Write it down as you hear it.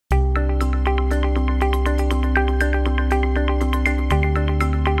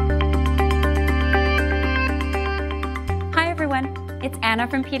Anna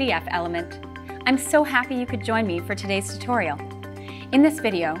from PDFelement. I'm so happy you could join me for today's tutorial. In this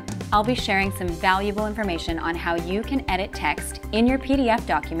video, I'll be sharing some valuable information on how you can edit text in your PDF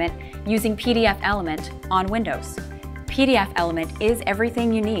document using PDFelement on Windows. PDFelement is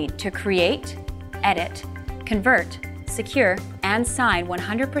everything you need to create, edit, convert, secure, and sign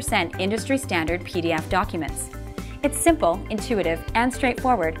 100% industry standard PDF documents. It's simple, intuitive, and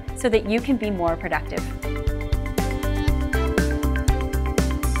straightforward so that you can be more productive.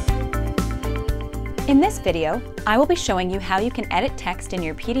 In this video, I will be showing you how you can edit text in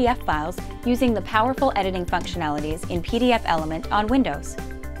your PDF files using the powerful editing functionalities in PDFelement on Windows.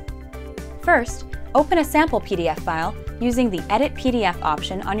 First, open a sample PDF file using the Edit PDF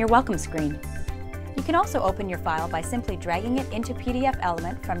option on your welcome screen. You can also open your file by simply dragging it into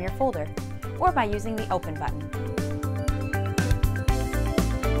PDFelement from your folder, or by using the Open button.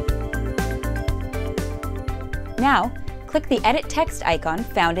 Now, click the Edit Text icon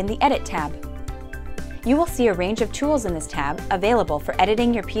found in the Edit tab. You will see a range of tools in this tab available for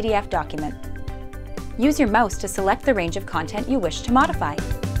editing your PDF document. Use your mouse to select the range of content you wish to modify.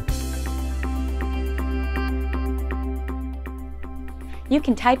 You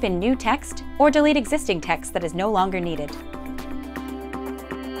can type in new text or delete existing text that is no longer needed.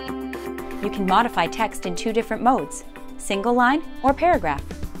 You can modify text in two different modes, single line or paragraph.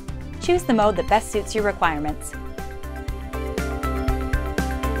 Choose the mode that best suits your requirements.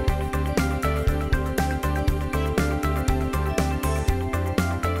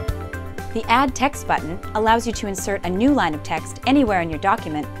 The Add Text button allows you to insert a new line of text anywhere in your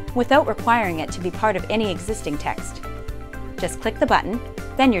document without requiring it to be part of any existing text. Just click the button,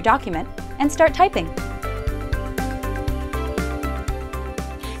 then your document, and start typing.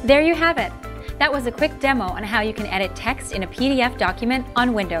 There you have it! That was a quick demo on how you can edit text in a PDF document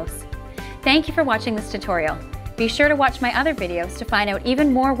on Windows. Thank you for watching this tutorial. Be sure to watch my other videos to find out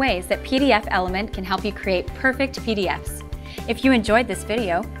even more ways that PDFelement can help you create perfect PDFs. If you enjoyed this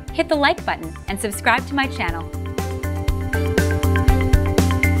video, hit the like button and subscribe to my channel.